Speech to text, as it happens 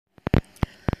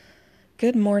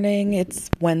Good morning.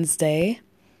 It's Wednesday.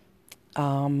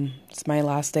 It's my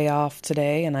last day off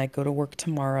today, and I go to work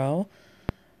tomorrow.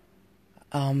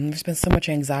 There's been so much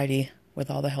anxiety with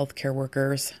all the healthcare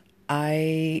workers.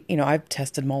 I've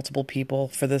tested multiple people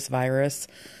for this virus.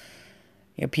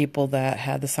 People that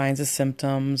had the signs and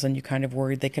symptoms, and you kind of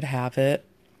worried they could have it.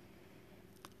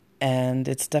 And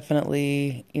it's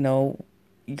definitely,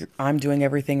 I'm doing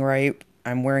everything right.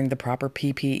 I'm wearing the proper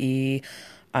PPE.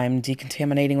 I'm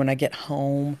decontaminating when I get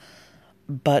home.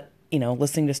 But,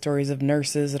 listening to stories of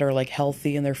nurses that are like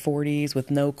healthy in their 40s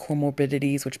with no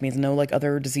comorbidities, which means no like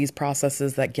other disease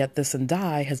processes that get this and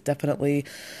die, it's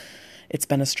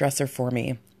been a stressor for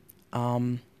me.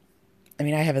 I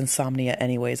have insomnia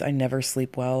anyways. I never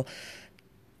sleep well.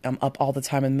 I'm up all the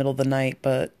time in the middle of the night,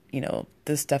 but,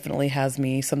 this definitely has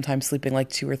me sometimes sleeping like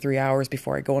 2 or 3 hours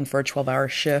before I go in for a 12-hour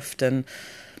shift. And,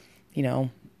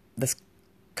 this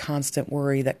constant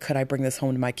worry that could I bring this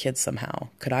home to my kids somehow?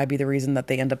 Could I be the reason that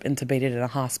they end up intubated in a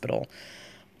hospital?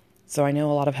 So I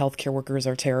know a lot of healthcare workers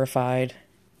are terrified.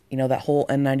 That whole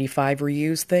N95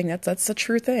 reuse thing, that's a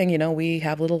true thing. We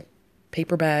have little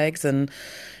paper bags and,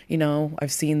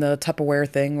 I've seen the Tupperware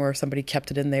thing where somebody kept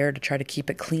it in there to try to keep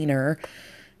it cleaner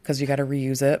because you got to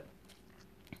reuse it.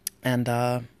 And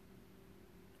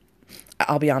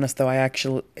I'll be honest, though,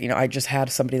 I just had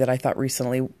somebody that I thought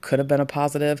recently could have been a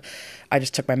positive. I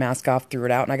just took my mask off, threw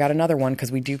it out, and I got another one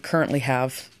because we do currently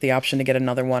have the option to get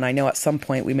another one. I know at some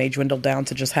point we may dwindle down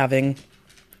to just having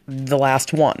the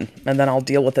last one, and then I'll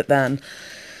deal with it then.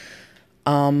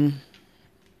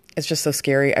 It's just so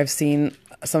scary. I've seen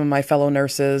some of my fellow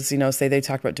nurses, say they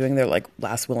talked about doing their like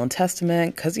last will and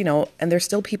testament because, and there's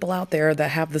still people out there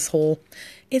that have this whole,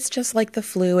 it's just like the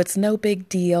flu. It's no big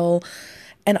deal.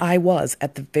 And I was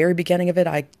at the very beginning of it.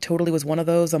 I totally was one of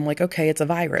those. I'm like, okay, it's a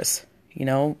virus.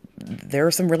 There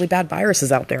are some really bad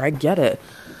viruses out there. I get it.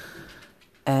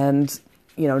 And,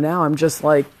 now I'm just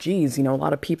like, geez, a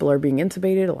lot of people are being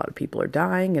intubated. A lot of people are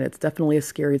dying, and it's definitely a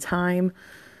scary time.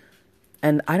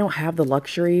 And I don't have the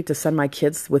luxury to send my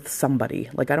kids with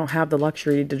somebody. Like, I don't have the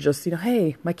luxury to just,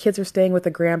 hey, my kids are staying with the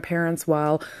grandparents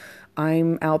while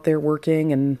I'm out there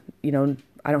working and,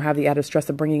 I don't have the added stress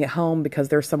of bringing it home because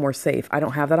they're somewhere safe. I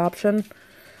don't have that option.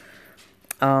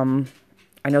 I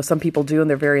know some people do, and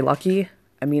they're very lucky.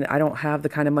 I don't have the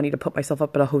kind of money to put myself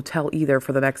up at a hotel either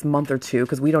for the next month or two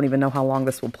because we don't even know how long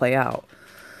this will play out.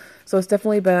 So it's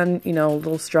definitely been, a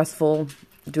little stressful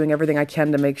doing everything I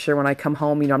can to make sure when I come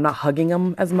home, I'm not hugging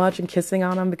them as much and kissing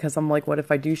on them because I'm like, what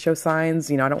if I do show signs?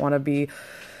 I don't want to be...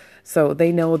 So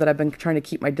they know that I've been trying to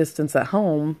keep my distance at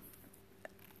home.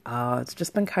 It's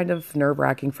just been kind of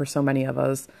nerve-wracking for so many of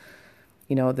us.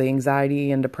 The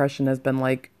anxiety and depression has been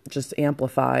like just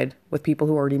amplified with people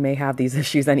who already may have these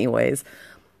issues anyways.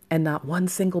 And not one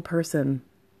single person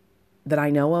that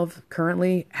I know of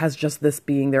currently has just this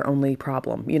being their only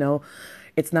problem.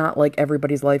 It's not like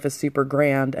everybody's life is super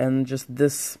grand and just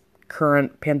this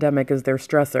current pandemic is their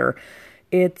stressor.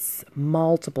 It's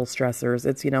multiple stressors.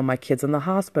 It's, my kid's in the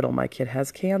hospital. My kid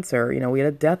has cancer. We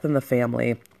had a death in the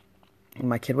family.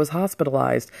 My kid was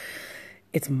hospitalized.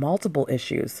 It's multiple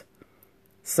issues.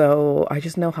 So I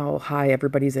just know how high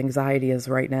everybody's anxiety is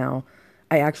right now.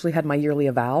 I actually had my yearly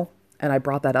eval, and I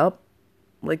brought that up.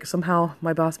 Like, somehow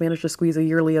my boss managed to squeeze a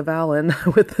yearly eval in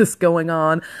with this going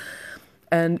on.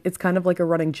 And it's kind of like a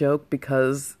running joke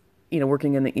because,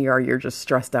 working in the ER, you're just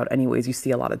stressed out anyways. You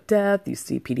see a lot of death. You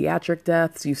see pediatric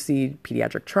deaths. You see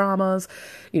pediatric traumas.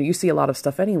 You see a lot of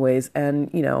stuff anyways.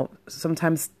 And,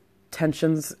 sometimes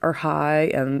tensions are high,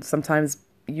 and sometimes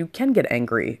you can get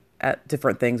angry at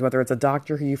different things, whether it's a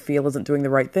doctor who you feel isn't doing the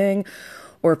right thing,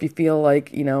 or if you feel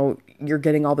like, you're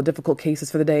getting all the difficult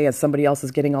cases for the day and somebody else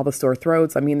is getting all the sore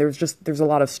throats. There's a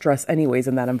lot of stress anyways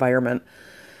in that environment.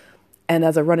 And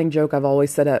as a running joke, I've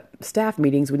always said at staff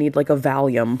meetings, we need like a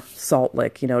Valium salt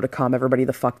lick, to calm everybody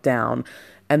the fuck down.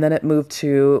 And then it moved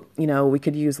to, we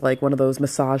could use like one of those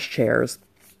massage chairs,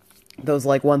 those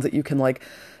like ones that you can like,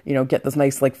 get this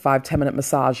nice like 5-10 minute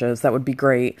massages. That would be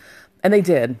great. And they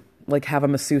did like have a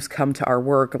masseuse come to our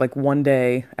work like one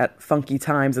day at funky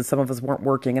times, and some of us weren't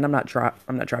working. And I'm not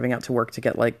driving out to work to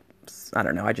get like, I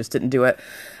don't know, I just didn't do it.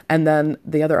 And then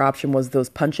the other option was those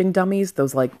punching dummies,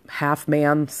 those like half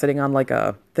man sitting on like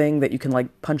a thing that you can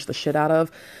like punch the shit out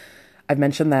of. I've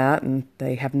mentioned that, and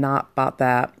they have not bought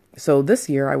that. So this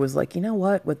year I was like, you know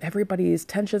what, with everybody's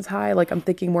tensions high, like I'm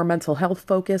thinking more mental health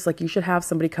focus, like you should have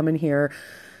somebody come in here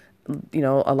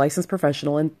a licensed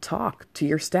professional and talk to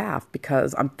your staff,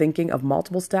 because I'm thinking of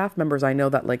multiple staff members I know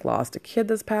that like lost a kid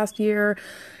this past year,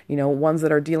 ones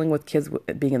that are dealing with kids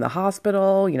being in the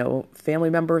hospital, family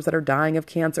members that are dying of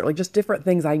cancer, like just different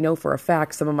things I know for a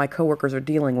fact some of my coworkers are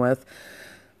dealing with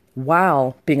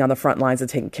while being on the front lines and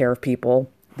taking care of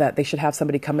people, that they should have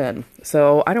somebody come in.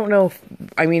 So I don't know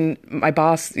my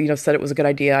boss, said it was a good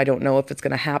idea. I don't know if it's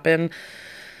going to happen.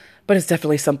 But it's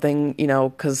definitely something,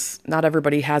 because not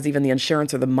everybody has even the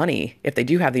insurance or the money, if they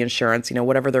do have the insurance,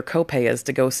 whatever their copay is,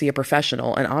 to go see a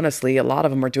professional. And honestly, a lot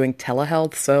of them are doing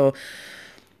telehealth. So,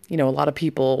 a lot of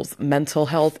people's mental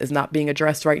health is not being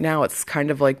addressed right now. It's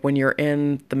kind of like when you're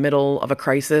in the middle of a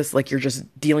crisis, like you're just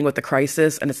dealing with the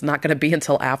crisis, and it's not going to be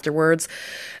until afterwards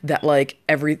that like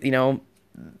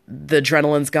the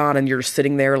adrenaline's gone and you're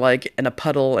sitting there like in a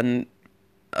puddle and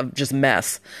of just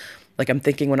mess. Like I'm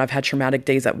thinking when I've had traumatic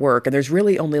days at work, and there's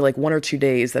really only like 1 or 2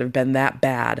 days that have been that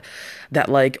bad, that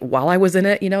like while I was in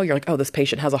it, you're like, oh, this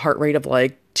patient has a heart rate of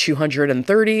like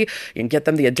 230. You can get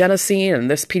them the adenosine, and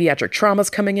this pediatric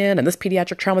trauma's coming in, and this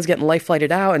pediatric trauma's getting life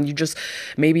flighted out. And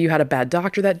maybe you had a bad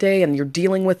doctor that day and you're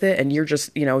dealing with it, and you're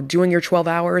just, doing your 12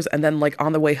 hours. And then like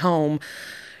on the way home,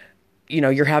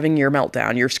 you're having your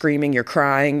meltdown, you're screaming, you're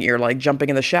crying, you're like jumping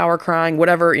in the shower crying,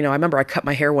 whatever. I remember I cut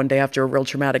my hair one day after a real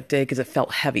traumatic day because it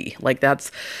felt heavy. Like that's,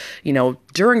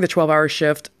 during the 12-hour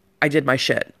shift, I did my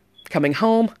shit. Coming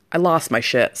home, I lost my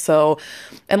shit. So,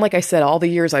 and like I said, all the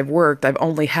years I've worked, I've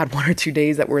only had 1 or 2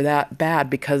 days that were that bad,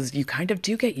 because you kind of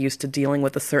do get used to dealing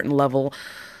with a certain level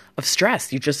of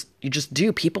stress. You just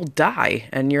do. People die,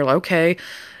 and you're like, okay,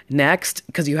 next,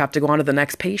 because you have to go on to the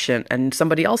next patient, and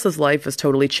somebody else's life is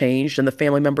totally changed and the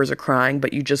family members are crying,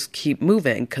 but you just keep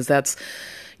moving because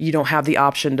you don't have the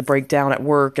option to break down at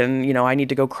work and, I need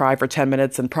to go cry for 10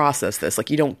 minutes and process this. Like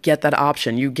you don't get that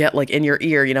option. You get like in your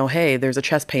ear, hey, there's a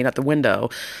chest pain at the window.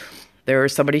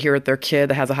 There's somebody here with their kid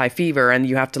that has a high fever, and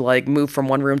you have to like move from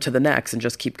one room to the next and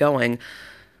just keep going.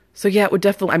 So yeah, it would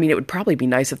definitely, it would probably be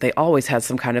nice if they always had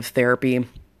some kind of therapy.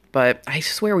 But I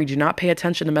swear we do not pay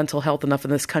attention to mental health enough in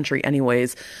this country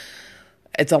anyways.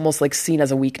 It's almost like seen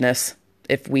as a weakness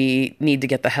if we need to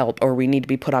get the help or we need to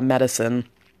be put on medicine.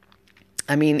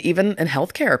 Even in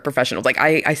healthcare professionals, like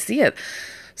I see it.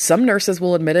 Some nurses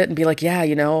will admit it and be like, yeah,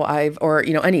 any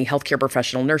healthcare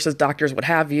professional, nurses, doctors, what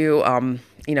have you,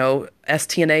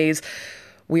 STNAs,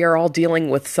 we are all dealing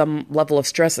with some level of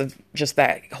stress of just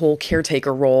that whole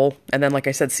caretaker role. And then, like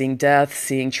I said, seeing death,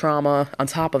 seeing trauma on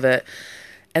top of it.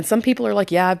 And some people are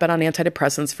like, yeah, I've been on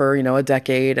antidepressants for, a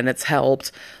decade and it's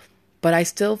helped. But I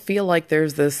still feel like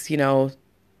there's this,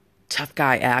 tough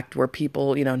guy act where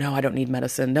people, no, I don't need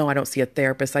medicine. No, I don't see a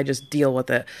therapist. I just deal with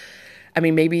it.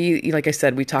 Maybe, like I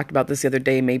said, we talked about this the other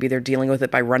day. Maybe they're dealing with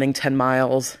it by running 10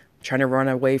 miles, trying to run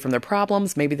away from their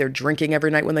problems. Maybe they're drinking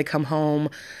every night when they come home.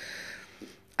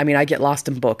 I get lost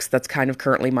in books. That's kind of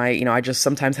currently my, I just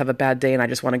sometimes have a bad day and I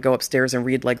just want to go upstairs and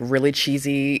read like really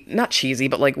cheesy, not cheesy,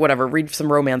 but like whatever, read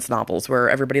some romance novels where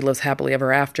everybody lives happily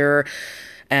ever after.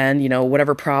 And,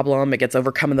 whatever problem, it gets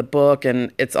overcome in the book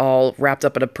and it's all wrapped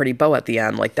up in a pretty bow at the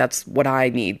end. Like that's what I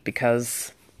need,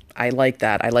 because I like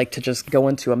that. I like to just go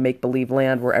into a make-believe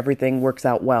land where everything works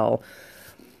out well.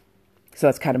 So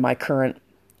that's kind of my current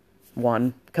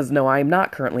one, because no, I'm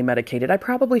not currently medicated. I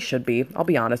probably should be. I'll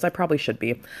be honest. I probably should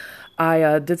be.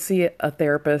 I did see a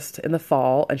therapist in the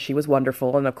fall, and she was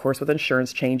wonderful. And of course, with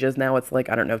insurance changes, now it's like,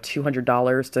 I don't know,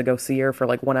 $200 to go see her for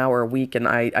like 1 hour a week, and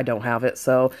I don't have it.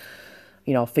 So,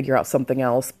 I'll figure out something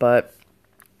else. But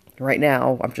right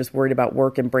now, I'm just worried about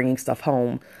work and bringing stuff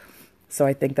home. So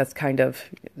I think that's kind of,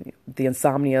 the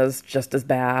insomnia is just as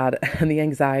bad, and the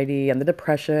anxiety and the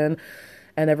depression.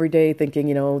 And every day thinking,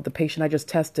 the patient I just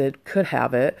tested could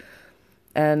have it.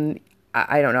 And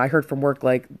I don't know, I heard from work,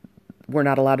 like, we're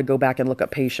not allowed to go back and look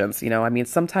up patients.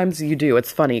 Sometimes you do.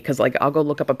 It's funny because like I'll go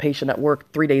look up a patient at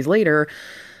work 3 days later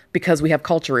because we have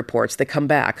culture reports. They come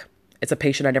back. It's a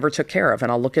patient I never took care of.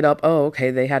 And I'll look it up. Oh,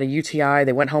 okay, they had a UTI.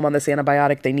 They went home on this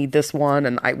antibiotic. They need this one.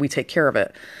 And we take care of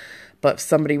it. But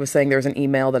somebody was saying there's an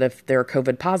email that if they're a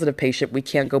COVID positive patient, we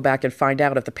can't go back and find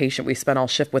out if the patient we spent all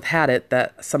shift with had it,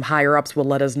 that some higher ups will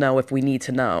let us know if we need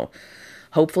to know.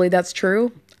 Hopefully that's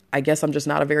true. I guess I'm just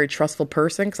not a very trustful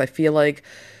person because I feel like,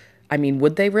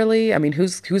 would they really?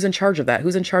 Who's in charge of that?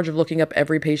 Who's in charge of looking up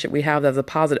every patient we have that's a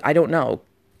positive? I don't know.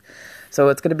 So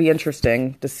it's going to be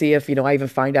interesting to see if, I even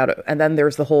find out. And then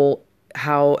there's the whole,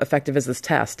 how effective is this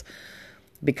test?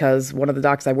 Because one of the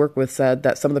docs I work with said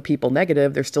that some of the people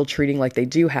negative, they're still treating like they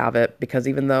do have it, because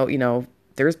even though,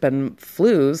 there's been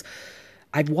flus,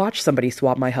 I've watched somebody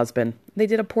swab my husband. They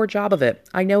did a poor job of it.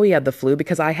 I know he had the flu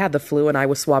because I had the flu and I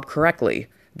was swabbed correctly.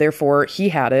 Therefore, he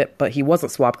had it, but he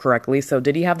wasn't swabbed correctly. So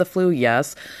did he have the flu?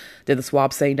 Yes. Did the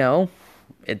swab say no?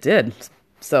 It did.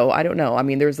 So I don't know. I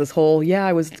mean, there's this whole, yeah,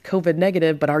 I was COVID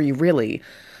negative, but are you really?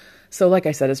 So like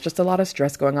I said, it's just a lot of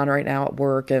stress going on right now at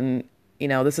work. And,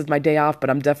 this is my day off,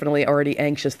 but I'm definitely already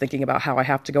anxious thinking about how I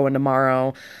have to go in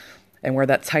tomorrow and wear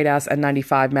that tight ass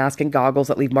N95 mask and goggles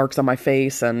that leave marks on my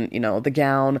face and, the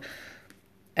gown,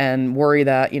 and worry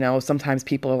that, sometimes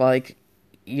people are like,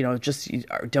 just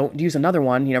don't use another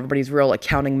one. Everybody's real like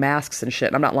counting masks and shit.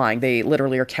 And I'm not lying. They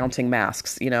literally are counting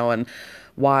masks, and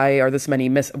why is this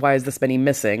many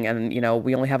missing? And,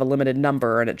 we only have a limited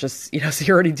number, and it just, so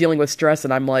you're already dealing with stress.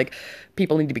 And I'm like,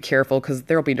 people need to be careful because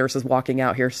there'll be nurses walking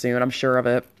out here soon. I'm sure of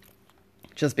it,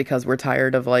 just because we're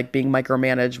tired of like being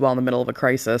micromanaged while in the middle of a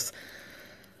crisis.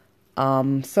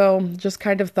 So just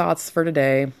kind of thoughts for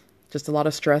today. Just a lot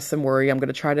of stress and worry. I'm going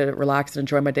to try to relax and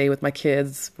enjoy my day with my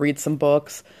kids, read some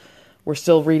books. We're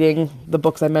still reading the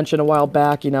books I mentioned a while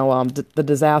back, The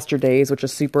Disaster Days, which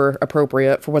is super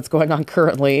appropriate for what's going on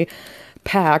currently.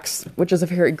 Pax, which is a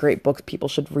very great book. People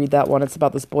should read that one. It's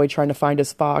about this boy trying to find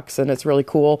his fox, and it's really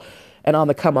cool. And On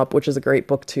the Come Up, which is a great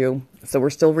book too. So we're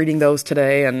still reading those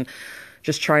today and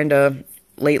just trying to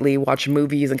lately watch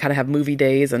movies and kind of have movie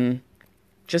days and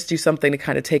just do something to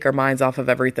kind of take our minds off of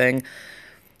everything.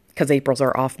 Because April's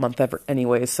our off month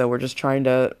anyways, so we're just trying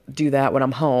to do that when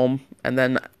I'm home. And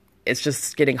then it's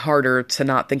just getting harder to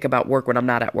not think about work when I'm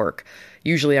not at work.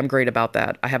 Usually I'm great about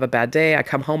that. I have a bad day, I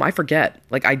come home, I forget.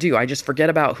 Like I do. I just forget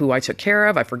about who I took care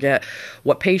of. I forget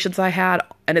what patients I had.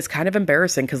 And it's kind of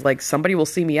embarrassing because like somebody will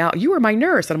see me out. You were my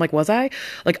nurse. And I'm like, was I?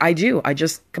 Like I do. I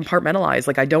just compartmentalize.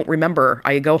 Like I don't remember.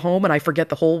 I go home and I forget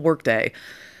the whole work day.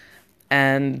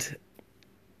 And,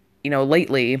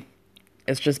 lately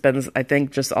it's just been, I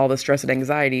think, just all the stress and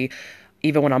anxiety.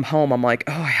 Even when I'm home, I'm like,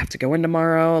 oh, I have to go in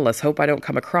tomorrow. Let's hope I don't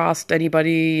come across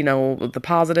anybody, with the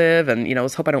positive. And,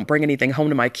 let's hope I don't bring anything home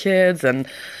to my kids. And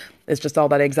it's just all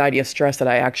that anxiety of stress that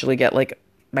I actually get like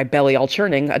my belly all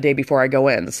churning a day before I go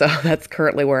in. So that's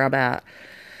currently where I'm at.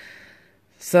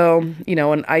 So,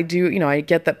 and I do, I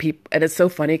get that people, and it's so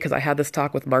funny because I had this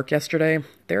talk with Mark yesterday.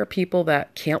 There are people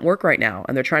that can't work right now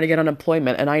and they're trying to get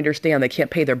unemployment. And I understand they can't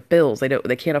pay their bills. They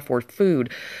can't afford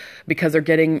food because they're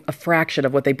getting a fraction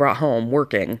of what they brought home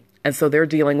working. And so they're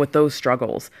dealing with those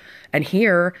struggles. And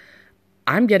here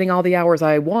I'm getting all the hours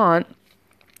I want.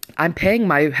 I'm paying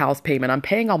my house payment. I'm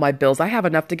paying all my bills. I have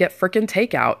enough to get freaking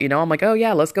takeout. I'm like, oh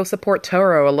yeah, let's go support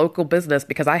Toro, a local business,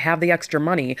 because I have the extra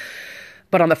money.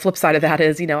 But on the flip side of that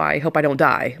is, I hope I don't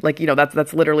die. Like,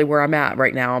 that's literally where I'm at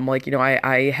right now. I'm like,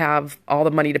 I have all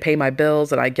the money to pay my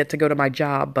bills and I get to go to my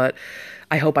job, but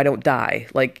I hope I don't die.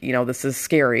 Like, this is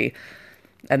scary.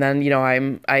 And then,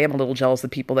 I am a little jealous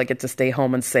of people that get to stay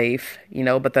home and safe,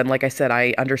 but then, like I said,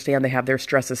 I understand they have their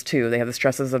stresses too. They have the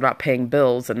stresses of not paying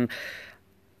bills. And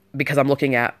because I'm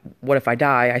looking at what if I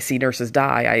die, I see nurses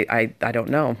die. I don't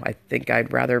know. I think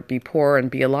I'd rather be poor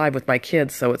and be alive with my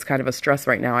kids. So it's kind of a stress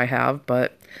right now I have,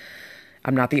 but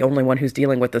I'm not the only one who's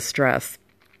dealing with this stress.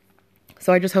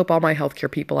 So I just hope all my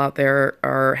healthcare people out there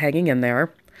are hanging in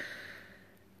there.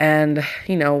 And,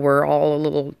 we're all a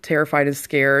little terrified and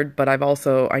scared, but I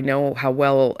know how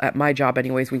well at my job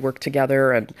anyways, we work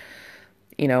together and,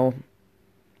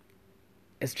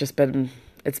 it's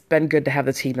been good to have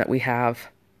the team that we have.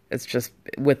 It's just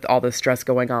with all the stress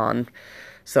going on.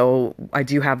 So I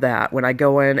do have that. When I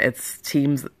go in, it's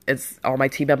all my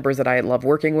team members that I love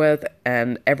working with,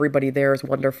 and everybody there is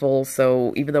wonderful.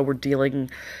 So even though we're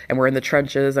dealing and we're in the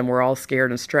trenches and we're all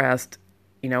scared and stressed,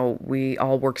 we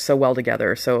all work so well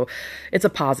together. So it's a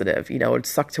positive. It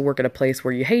sucks to work at a place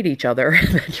where you hate each other and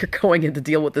then you're going in to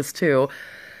deal with this too.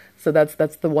 So that's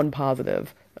the one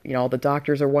positive. All the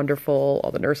doctors are wonderful.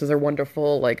 All the nurses are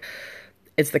wonderful. Like,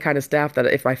 it's the kind of staff that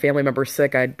if my family member's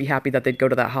sick, I'd be happy that they'd go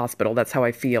to that hospital. That's how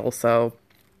I feel. So,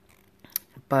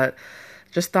 but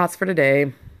just thoughts for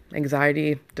today: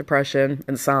 anxiety, depression,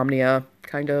 insomnia,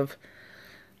 kind of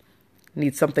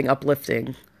need something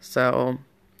uplifting. So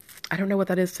I don't know what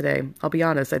that is today. I'll be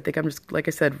honest. I think I'm just, like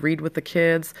I said, read with the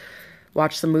kids,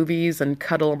 watch some movies and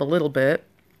cuddle them a little bit.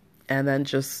 And then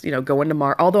just, go in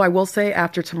tomorrow. Although I will say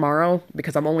after tomorrow,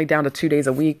 because I'm only down to 2 days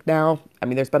a week now. I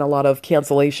mean, there's been a lot of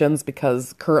cancellations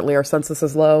because currently our census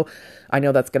is low. I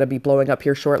know that's going to be blowing up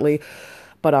here shortly.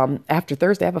 But after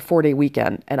Thursday, I have a 4-day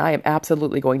weekend. And I am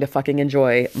absolutely going to fucking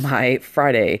enjoy my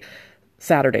Friday,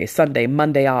 Saturday, Sunday,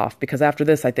 Monday off. Because after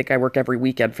this, I think I work every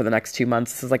weekend for the next 2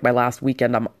 months. This is like my last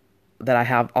weekend that I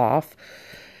have off.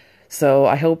 So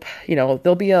I hope,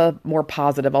 there'll be a more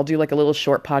positive. I'll do like a little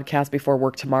short podcast before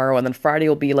work tomorrow. And then Friday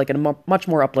will be like a much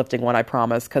more uplifting one, I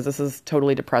promise. Because this is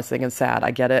totally depressing and sad.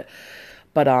 I get it.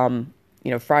 But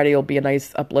Friday will be a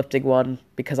nice uplifting one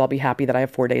because I'll be happy that I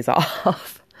have 4 days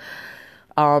off.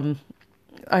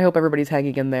 I hope everybody's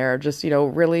hanging in there. Just,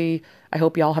 really, I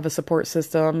hope y'all have a support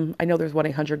system. I know there's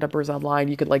 1-800 numbers online.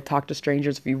 You could like talk to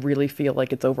strangers if you really feel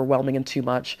like it's overwhelming and too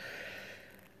much.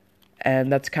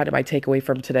 And that's kind of my takeaway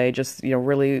from today. Just,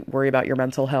 really worry about your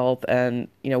mental health and,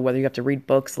 whether you have to read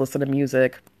books, listen to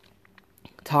music,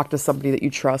 talk to somebody that you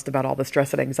trust about all the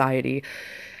stress and anxiety.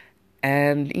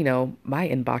 And, my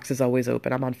inbox is always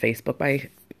open. I'm on Facebook.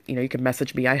 You can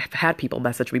message me. I've had people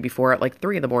message me before at like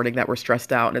 3 a.m. that were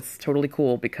stressed out, and it's totally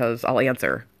cool because I'll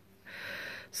answer.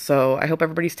 So I hope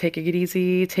everybody's taking it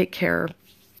easy. Take care.